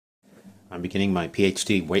I'm beginning my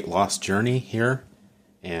PhD weight loss journey here,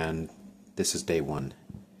 and this is day one.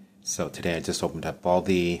 So today I just opened up all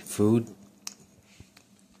the food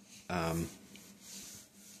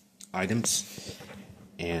items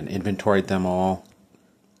and inventoried them all.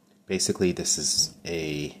 Basically, this is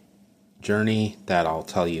a journey that I'll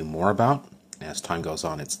tell you more about as time goes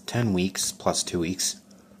on. It's 10 weeks plus 2 weeks.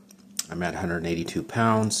 I'm at 182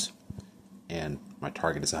 pounds, and my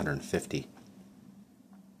target is 150.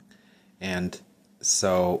 And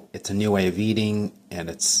so it's a new way of eating, and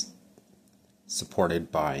it's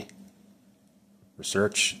supported by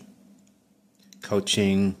research,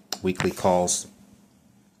 coaching, weekly calls,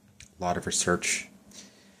 a lot of research.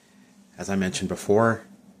 As I mentioned before,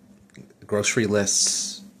 grocery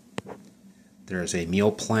lists. There's a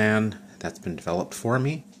meal plan that's been developed for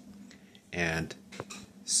me, and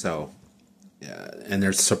so and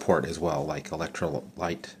there's support as well, like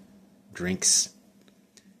electrolyte drinks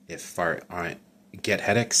if I get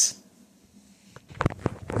headaches.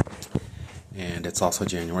 And it's also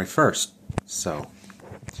January 1st, so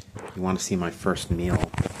if you want to see my first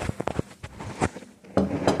meal,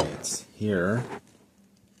 it's here,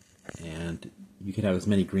 and you can have as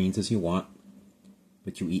many greens as you want,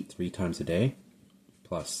 but you eat 3 times a day,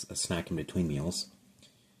 plus a snack in between meals.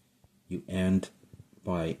 You end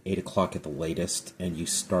by 8 o'clock at the latest, and you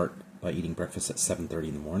start by eating breakfast at 7:30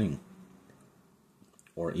 in the morning,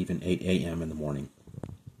 or even 8 a.m. in the morning.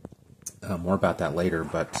 More about that later,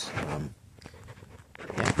 but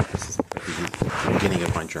yeah, this is the beginning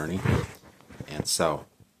of my journey, and so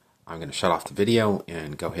I'm going to shut off the video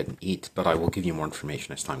and go ahead and eat, but I will give you more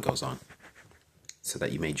information as time goes on, so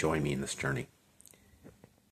that you may join me in this journey.